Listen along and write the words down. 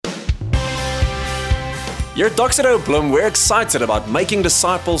Here at Doxa Bloem, we're excited about making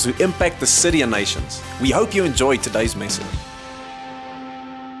disciples who impact the city and nations. We hope you enjoy today's message.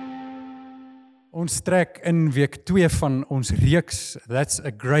 Ons trek in week 2 van ons reeks, That's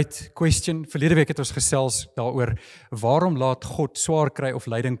a Great Question. Verlede week het ons gesels daaroor, waarom laat God swaar kry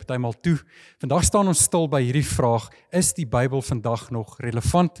of lyding partymal toe? Vandag staan ons stil by hierdie vraag, is die Bybel vandag nog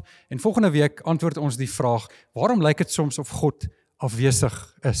relevant? En volgende week antwoord ons die vraag, waarom lyk dit soms of God afwesig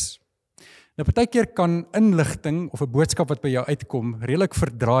is? Nou, partykeer kan inligting of 'n boodskap wat by jou uitkom, redelik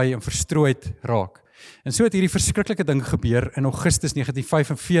verdraai en verstrooid raak. En so het hierdie verskriklike ding gebeur in Augustus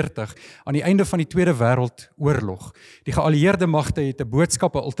 1945, aan die einde van die Tweede Wêreldoorlog. Die geallieerde magte het 'n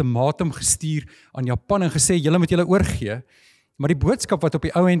boodskap, 'n ultimatum gestuur aan Japan en gesê, julle moet julle oorgee. Maar die boodskap wat op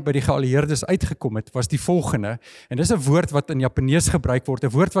die ou end by die geallieerdes uitgekom het, was die volgende, en dis 'n woord wat in Japanees gebruik word, 'n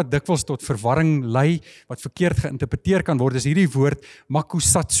woord wat dikwels tot verwarring lei, wat verkeerd geïnterpreteer kan word, is hierdie woord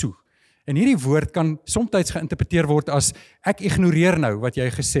makusatsu. En hierdie woord kan soms geïnterpreteer word as, ek ignoreer nou wat jy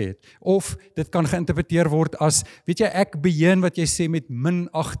gesê het. Of dit kan geïnterpreteer word as, weet jy, ek beheer wat jy sê met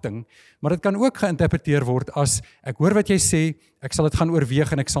minagting. Maar dit kan ook geïnterpreteer word as, ek hoor wat jy sê, ek sal dit gaan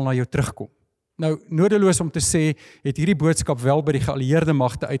oorweeg en ek sal na jou terugkom. Nou, nodeloos om te sê, het hierdie boodskap wel by die geallieerde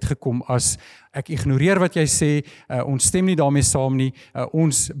magte uitgekom as, ek ignoreer wat jy sê, ons stem nie daarmee saam nie,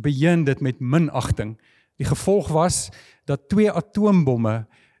 ons beheer dit met minagting. Die gevolg was, dat 2 atoombomme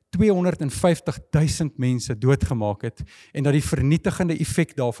 250.000 mense doodgemaak het en dat die vernietigende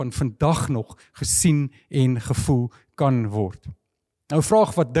effek daarvan vandag nog gesien en gevoel kan word. Nou, 'n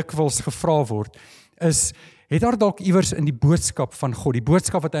vraag wat dikwels gevra word is, het daar dalk iewers in die boodskap van God, die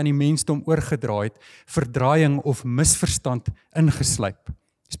boodskap wat hy aan die mensdom oorgedra het, verdraaiing of misverstand ingeslyp?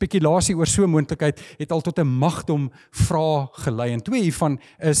 Spekulasie oor so 'n moontlikheid het al tot 'n magdom vrae gelei, en 2 hiervan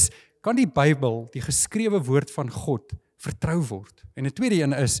is, kan die Bybel, die geskrewe woord van God, vertrou word? En 'n tweede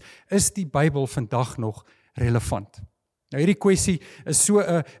een is die Bybel vandag nog relevant? Nou, hierdie kwessie is so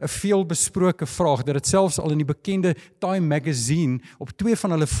 'n veelbesproke vraag, dat dit selfs al in die bekende Time Magazine op 2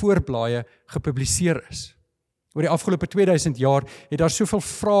 van hulle voorblaaie gepubliseer is. Oor die afgelope 2000 jaar het daar soveel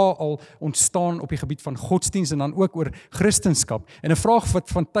vrae al ontstaan op die gebied van godsdienst en dan ook oor Christenskap. En 'n vraag wat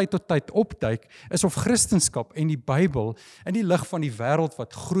van tyd tot tyd opduik, is of Christenskap en die Bybel in die lig van die wêreld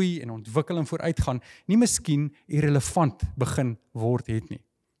wat groei en ontwikkel en vooruitgaan, nie miskien irrelevant begin word het nie.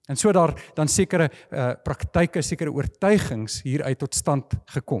 En so daar dan sekere praktyke, sekere oortuigings hieruit tot stand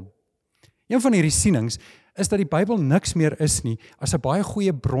gekom. Een van hierdie sienings is dat die Bybel niks meer is nie as 'n baie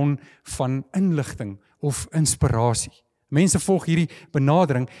goeie bron van inligting of inspirasie. Mense volg hierdie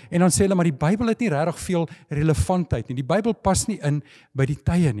benadering en dan sê hulle, maar die Bybel het nie regtig veel relevantheid nie. Die Bybel pas nie in by die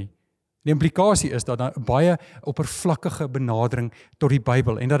tye nie. Die implikasie is dat daar 'n baie oppervlakkige benadering tot die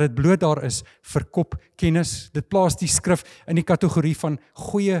Bybel en dat dit bloot daar is vir kopkennis. Dit plaas die skrif in die kategorie van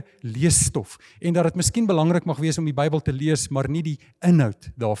goeie leesstof en dat dit miskien belangrik mag wees om die Bybel te lees, maar nie die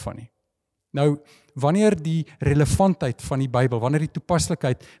inhoud daarvan nie. Nou, wanneer die relevantheid van die Bybel, wanneer die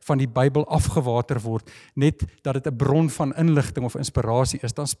toepaslikheid van die Bybel afgewater word, net dat dit 'n bron van inligting of inspirasie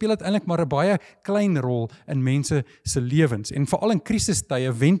is, dan speel dit eintlik maar 'n baie klein rol in mense se lewens. En veral in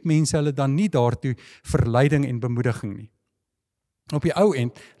krisistye wend mense hulle dan nie daartoe vir leiding en bemoediging nie. Op die ou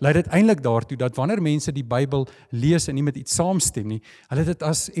end lei dit eintlik daartoe dat wanneer mense die Bybel lees en nie met iets saamstem nie, hulle dit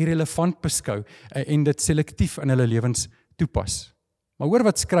as irrelevant beskou en dit selektief in hulle lewens toepas. Maar hoor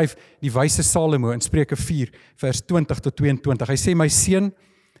wat skryf die wyse Salomo in Spreuke 4, vers 20 tot 22. Hy sê, my seun,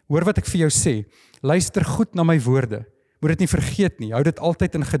 hoor wat ek vir jou sê, luister goed na my woorde, moet dit nie vergeet nie, hou dit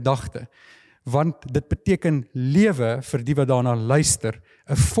altyd in gedagte, want dit beteken lewe vir die wat daarna luister,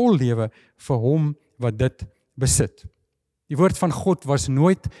 'n vol lewe vir hom wat dit besit. Die woord van God was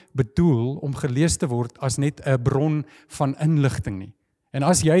nooit bedoel om gelees te word as net 'n bron van inligting nie. En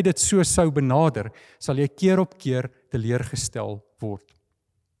as jy dit so sou benader, sal jy keer op keer teleurgestel word.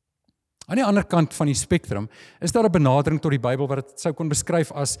 Aan die ander kant van die spektrum is daar 'n benadering tot die Bybel wat dit sou kon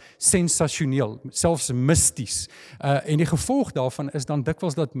beskryf as sensasioneel, selfs misties. En die gevolg daarvan is dan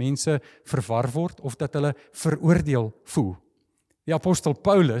dikwels dat mense verwar word of dat hulle veroordeel voel. Die apostel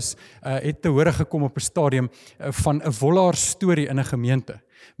Paulus het te hore gekom op 'n stadium van 'n wollaar storie in 'n gemeente.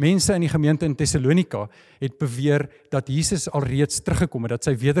 Mense in die gemeente in Thessalonika het beweer dat Jesus alreeds teruggekom het, dat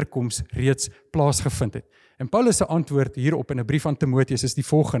sy wederkoms reeds plaasgevind het. En Paulus se antwoord hierop in 'n brief aan Timoteus is die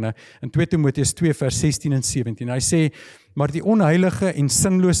volgende, in 2 Timoteus 2 vers 16 en 17. Hy sê, maar die onheilige en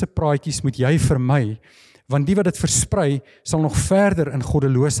sinlose praatjies moet jy vermy, want die wat dit versprei, sal nog verder in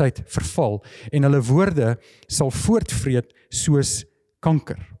goddeloosheid verval, en hulle woorde sal voortvreet soos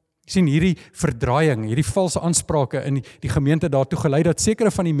kanker. Sien hierdie verdraaiing, hierdie valse aansprake in die gemeente daartoe gelei dat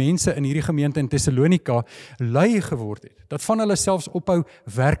sekere van die mense in hierdie gemeente in Thessalonika lui geword het. Dat van hulle selfs ophou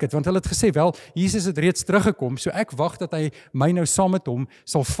werk het, want hulle het gesê, wel, Jesus het reeds teruggekom, so ek wag dat hy my nou saam met hom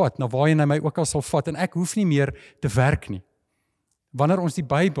sal vat, na waarheen hy my ook al sal vat, en ek hoef nie meer te werk nie. Wanneer ons die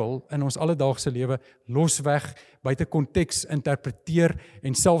Bybel in ons alledaagse lewe losweg, buite konteks interpreteer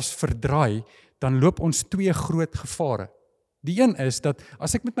en selfs verdraai, dan loop ons twee groot gevare. Die een is dat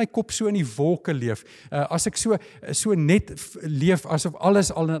as ek met my kop so in die wolke leef, as ek so net leef asof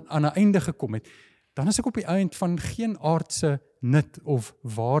alles al aan 'n einde gekom het, dan is ek op die eind van geen aardse nut of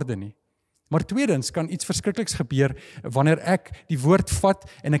waarde nie. Maar tweedens kan iets verskrikliks gebeur wanneer ek die woord vat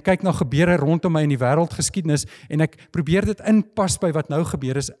en ek kyk na gebeure rondom my in die wêreldgeskiedenis en ek probeer dit inpas by wat nou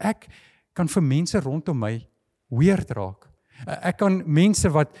gebeur is. Ek kan vir mense rondom my weird raak. Ek kan mense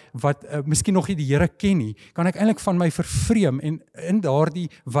wat miskien nog nie die Here ken nie, kan ek eintlik van my vervreem en in daardie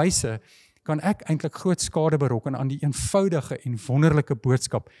wyse kan ek eintlik groot skade berokken aan die eenvoudige en wonderlike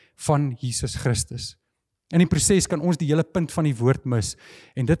boodskap van Jesus Christus. In die proses kan ons die hele punt van die woord mis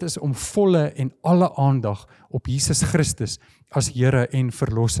en dit is om volle en alle aandag op Jesus Christus as Here en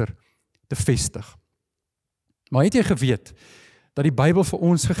Verlosser te vestig. Maar het jy geweet dat die Bybel vir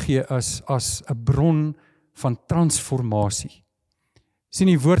ons gegee is as 'n bron van transformasie? Sien,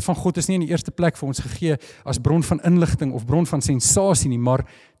 die woord van God is nie in die eerste plek vir ons gegee as bron van inligting of bron van sensasie nie, maar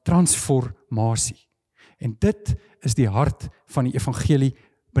transformasie. En dit is die hart van die evangelie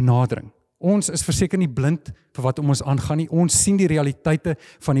benadering. Ons is verseker nie blind vir wat om ons aangaan nie. Ons sien die realiteite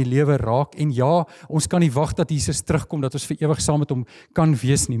van die lewe raak en ja, ons kan nie wag dat Jesus terugkom dat ons vir ewig saam met hom kan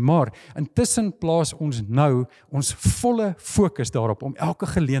wees nie, maar intussen plaas ons nou ons volle fokus daarop om elke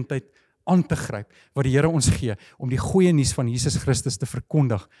geleentheid aan te gryp wat die Here ons gee om die goeie nuus van Jesus Christus te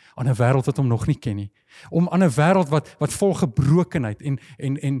verkondig aan 'n wêreld wat hom nog nie ken nie. Om aan 'n wêreld wat vol gebrokenheid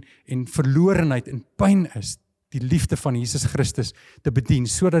en verlorenheid en pyn is, die liefde van Jesus Christus te bedien,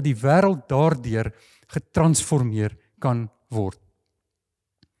 sodat die wêreld daardeur getransformeer kan word.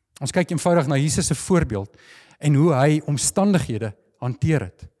 Ons kyk eenvoudig na Jesus se voorbeeld en hoe hy omstandighede hanteer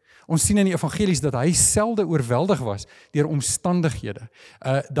het. Ons sien in die evangelies dat hy selde oorweldig was deur omstandighede,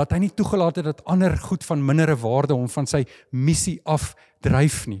 dat hy nie toegelaat het dat ander goed van mindere waarde hom van sy missie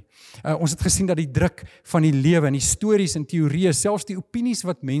afdryf nie. Ons het gesien dat die druk van die lewe en die stories en teorieë, selfs die opinies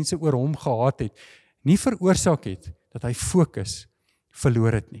wat mense oor hom gehad het, nie veroorsaak het dat hy fokus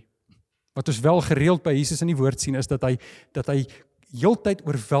verloor het nie. Wat ons wel gereeld by Jesus in die woord sien is dat hy heeltyd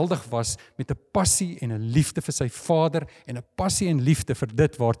oorweldig was met 'n passie en 'n liefde vir sy Vader en 'n passie en liefde vir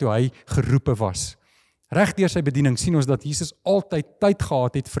dit waartoe hy geroepe was. Reg deur sy bediening sien ons dat Jesus altyd tyd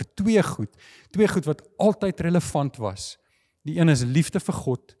gehad het vir twee goed wat altyd relevant was. Die een is liefde vir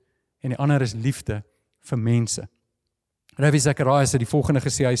God en die ander is liefde vir mense. Rabbi Zacharias het die volgende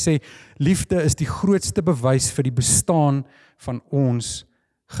gesê, hy sê, liefde is die grootste bewys vir die bestaan van ons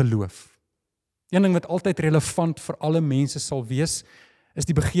geloof. Een ding wat altyd relevant vir alle mense sal wees, is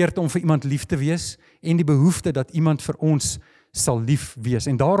die begeerte om vir iemand lief te wees en die behoefte dat iemand vir ons sal lief wees.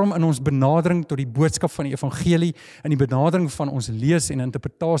 En daarom in ons benadering tot die boodskap van die evangelie, in die benadering van ons lees en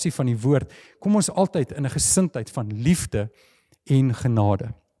interpretasie van die woord, kom ons altyd in 'n gesindheid van liefde en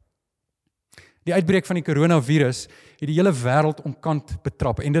genade. Die uitbreek van die coronavirus het die hele wêreld omkant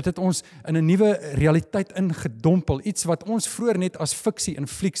betrap en dit het ons in 'n nuwe realiteit ingedompel, iets wat ons vroeër net as fiksie in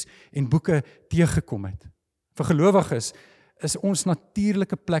flieks en boeke teëgekom het. Vir gelowiges is ons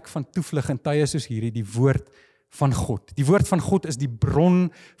natuurlike plek van toevlug in tye soos hierdie die woord van God. Die woord van God is die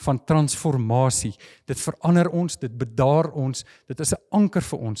bron van transformasie. Dit verander ons, dit bedaar ons, dit is 'n anker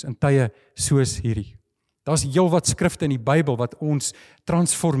vir ons in tye soos hierdie. Daar's heelwat skrifte in die Bybel wat ons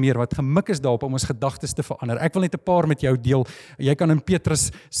transformeer, wat gemik is daarop om ons gedagtes te verander. Ek wil net 'n paar met jou deel. Jy kan in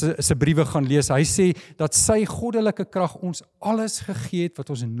Petrus se briewe gaan lees. Hy sê dat sy goddelike krag ons alles gegee het wat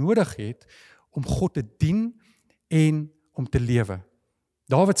ons nodig het om God te dien en om te lewe.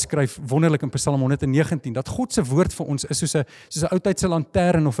 Dawid skryf wonderlik in Psalm 119 dat God se woord vir ons is soos 'n oudtydse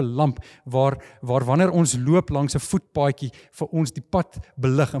lantern of 'n lamp waar wanneer ons loop langs 'n voetpaadjie vir ons die pad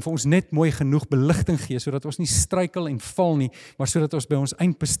belig en vir ons net mooi genoeg beligting gee sodat ons nie struikel en val nie, maar sodat ons by ons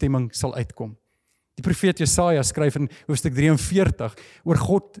eindbestemming sal uitkom. Die profeet Jesaja skryf in hoofstuk 43 oor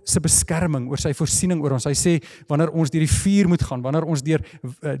God se beskerming, oor sy voorsiening oor ons. Hy sê wanneer ons deur die vuur moet gaan, wanneer ons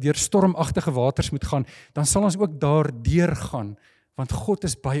deur stormagtige waters moet gaan, dan sal ons ook daardeur gaan. Want God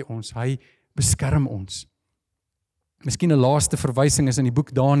is by ons, hy beskerm ons. Miskien 'n laaste verwysing is in die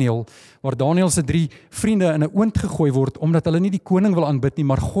boek Daniël, waar Daniël se 3 vriende in 'n oond gegooi word, omdat hulle nie die koning wil aanbid nie,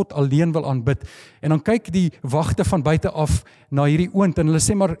 maar God alleen wil aanbid. En dan kyk die wagte van buite af na hierdie oond, en hulle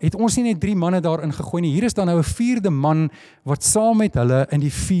sê, maar het ons nie net 3 manne daarin gegooi nie? Hier is dan nou 'n 4de man, wat saam met hulle in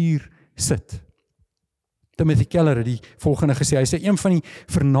die vuur sit. Timothy Keller het die volgende gesê, hy sê, een van die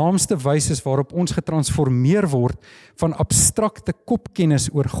vernaamste wyses waarop ons getransformeer word van abstrakte kopkennis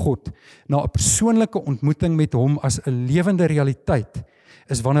oor God na 'n persoonlike ontmoeting met hom as 'n lewende realiteit,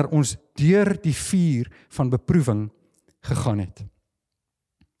 is wanneer ons deur die vuur van beproewing gegaan het.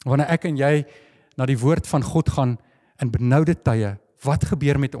 Wanneer ek en jy na die woord van God gaan in benoude tye, wat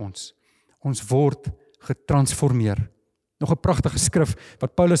gebeur met ons? Ons word getransformeer. Nog 'n pragtige skrif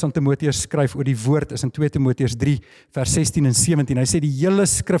wat Paulus aan Timoteus skryf oor die woord is in 2 Timoteus 3 vers 16 en 17. Hy sê die hele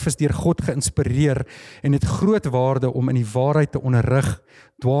skrif is deur God geïnspireer en het groot waarde om in die waarheid te onderrig,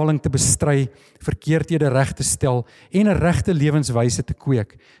 dwaling te bestry, verkeerdhede reg te stel en 'n regte lewenswyse te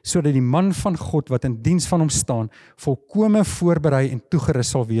kweek, sodat die man van God wat in diens van hom staan, volkome voorberei en toegerus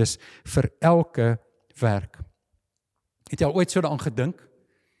sal wees vir elke werk. Het jy al ooit so daaraan gedink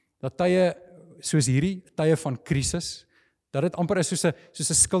dat tye soos hierdie, tye van krisis, dat dit amper is soos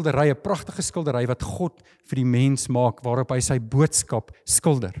 'n skildery, 'n pragtige skildery wat God vir die mens maak, waarop hy sy boodskap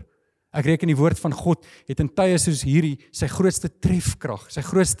skilder. Ek reken die woord van God het in tye soos hierdie sy grootste trefkrag, sy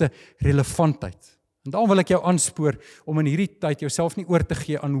grootste relevantheid. En daarom wil ek jou aanspoor om in hierdie tyd jouself nie oor te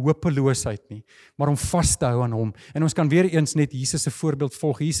gee aan hopeloosheid nie, maar om vas te hou aan hom. En ons kan weer eens net Jesus se voorbeeld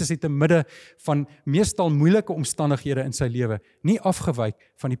volg. Jesus het in midde van meestal moeilike omstandighede in sy lewe nie afgewyk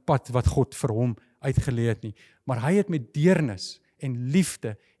van die pad wat God vir hom uitgelê het nie, maar hy het met deernis en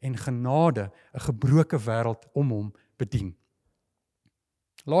liefde en genade 'n gebroke wêreld om hom bedien.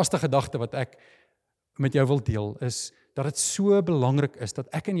 Laaste gedagte wat ek met jou wil deel is dat dit so belangrik is dat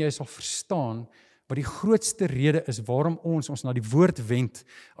ek en jy sal verstaan wat die grootste rede is waarom ons na die woord wend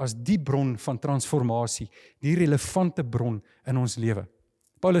as die bron van transformasie, die relevante bron in ons lewe.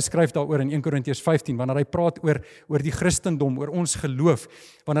 Paulus skryf daaroor in 1 Korintiërs 15, wanneer hy praat oor die Christendom, oor ons geloof,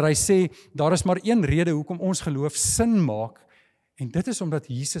 wanneer hy sê, daar is maar een rede hoekom ons geloof sin maak, en dit is omdat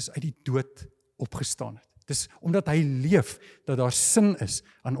Jesus uit die dood opgestaan het. Dit is omdat hy leef, dat daar sin is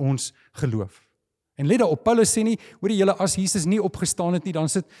aan ons geloof. En let daarop, Paulus sê nie, hoorie julle, as Jesus nie opgestaan het nie, dan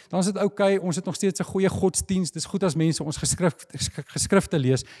is dit okay, ons het nog steeds 'n goeie godsdienst, dis goed as mense ons geskrifte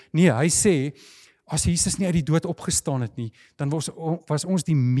lees. Nee, hy sê, as Jesus nie uit die dood opgestaan het nie, dan was ons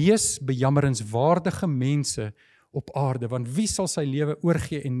die mees bejammeringswaardige mense op aarde, want wie sal sy lewe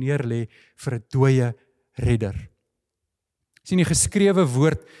oorgee en neerlê vir 'n dooie redder? Sien, die geskrewe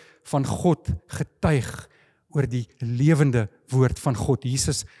woord van God getuig oor die lewende woord van God,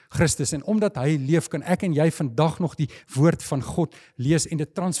 Jesus Christus. En omdat hy leef, kan ek en jy vandag nog die woord van God lees, en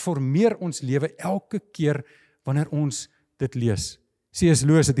dit transformeer ons lewe elke keer wanneer ons dit lees. C.S.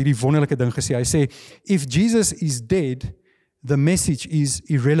 Lewis het hierdie wonderlike ding gesê, hy sê, if Jesus is dead, the message is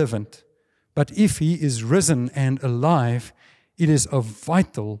irrelevant, but if he is risen and alive, it is of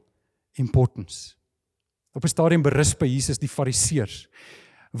vital importance. Op 'n stadium berisp Jesus die Fariseërs,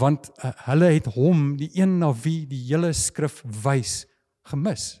 want hulle het hom, die een na wie die hele skrif wys,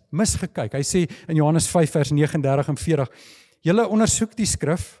 misgekyk. Hy sê in Johannes 5 vers 39 en 40, julle ondersoek die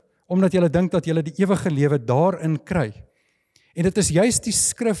skrif, omdat julle dink dat julle die ewige lewe daarin kry. En dit is juist die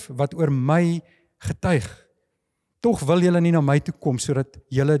skrif wat oor my getuig. Tog wil julle nie na my toe kom, sodat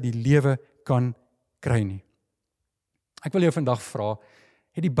julle die lewe kan kry nie. Ek wil jou vandag vra,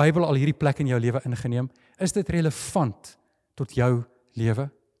 het die Bybel al hierdie plek in jou lewe ingeneem? Is dit relevant tot jou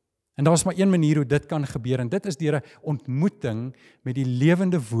lewe? En daar is maar een manier hoe dit kan gebeur, en dit is deur 'n ontmoeting met die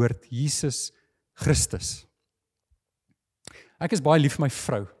lewende woord, Jesus Christus. Ek is baie lief vir my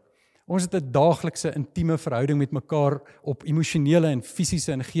vrou. Ons het 'n daaglikse intieme verhouding met mekaar op emosionele en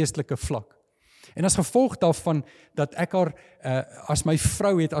fisiese en geestelike vlak. En as gevolg daarvan dat ek haar as my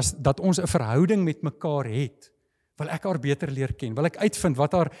vrou het, as dat ons 'n verhouding met mekaar het, wil ek haar beter leer ken, wil ek uitvind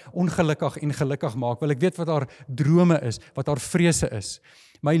wat haar ongelukkig en gelukkig maak, wil ek weet wat haar drome is, wat haar vrese is.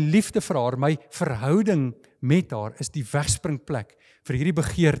 My liefde vir haar, my verhouding met haar is die wegspringplek vir hierdie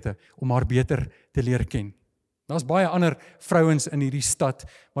begeerte om haar beter te leer ken. Daar's baie ander vrouens in hierdie stad,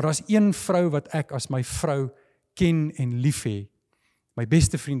 maar daar's een vrou wat ek as my vrou ken en lief hê. My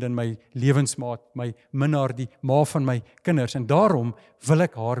beste vriendin, my lewensmaat, my minnaar, die ma van my kinders, en daarom wil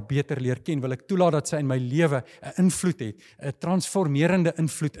ek haar beter leer ken, wil ek toelaat dat sy in my lewe 'n invloed het, 'n transformerende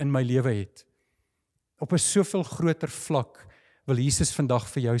invloed in my lewe het. Op 'n soveel groter vlak wil Jesus vandag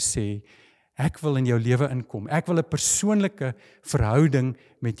vir jou sê, ek wil in jou lewe inkom, ek wil 'n persoonlike verhouding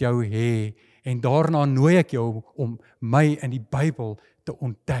met jou hê, en daarna nooi ek jou om my in die Bybel te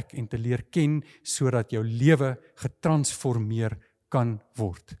ontdek en te leer ken, sodat jou lewe getransformeer kan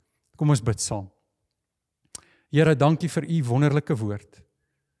word. Kom ons bid saam. Here, dankie vir u wonderlike woord.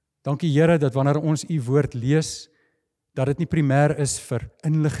 Dankie Here, dat wanneer ons u woord lees, dat dit nie primêr is vir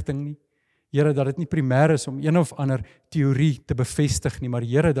inligting nie. Here, dat dit nie primêr is om een of ander teorie te bevestig nie, maar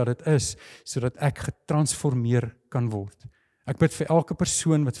Here, dat dit is, sodat ek getransformeer kan word. Ek bid vir elke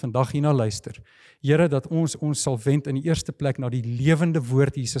persoon wat vandag hierna luister. Here, dat ons sal wend in die eerste plek na die lewende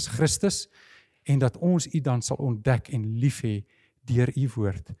woord Jesus Christus, en dat ons u dan sal ontdek en lief hê deur u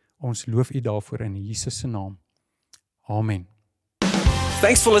woord. Ons loof u daarvoor in Jesus se naam. Amen.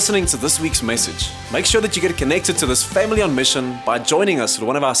 Thanks for listening to this week's message. Make sure that you get connected to this family on mission by joining us at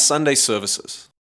one of our Sunday services.